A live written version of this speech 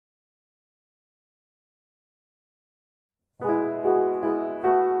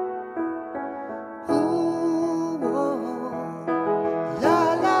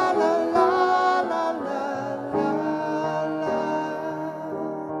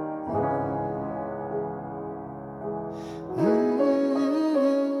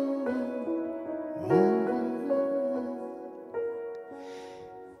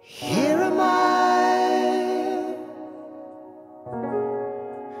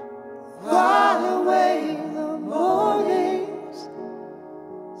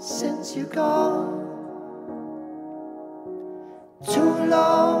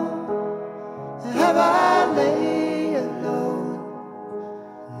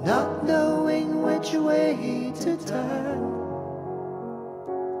not knowing which way to turn.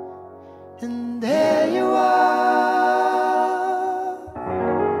 And there you are,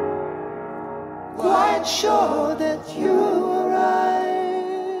 quite sure that you were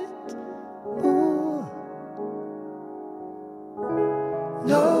right. Ooh.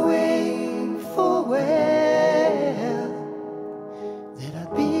 Knowing full well that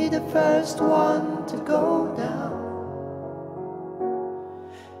I'd be the first one to go down,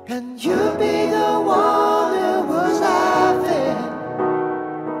 and you'd be the one who was laughing,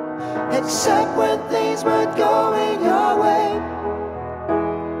 except when things weren't going your way.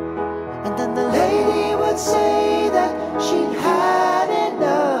 And then the lady would say that she'd had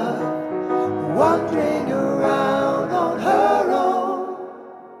enough, wandering around on her own.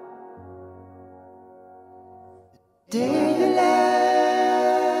 The day you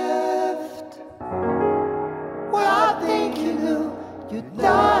left, well, I think you knew you'd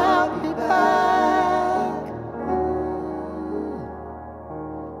not be back.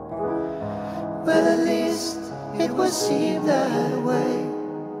 Well, at least it would seem that way,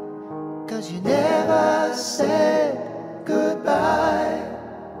 'cause you never said goodbye.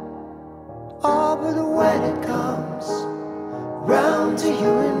 Oh, but when it comes round to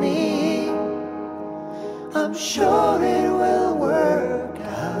you and me, I'm sure it will work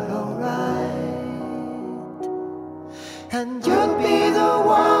out alright. And you'd be the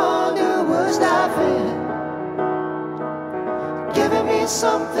one who was laughing, giving me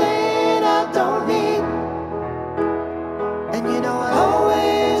something I don't need. And you know I'll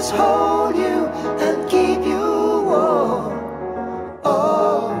always hold you and keep you warm.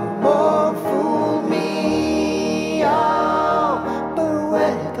 Oh, more fool me, oh. But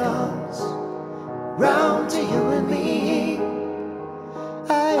when it comes round to you and me,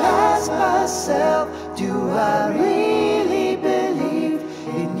 I ask myself, do I really believe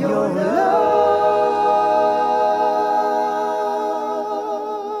in your love?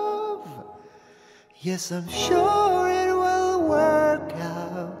 Yes, I'm sure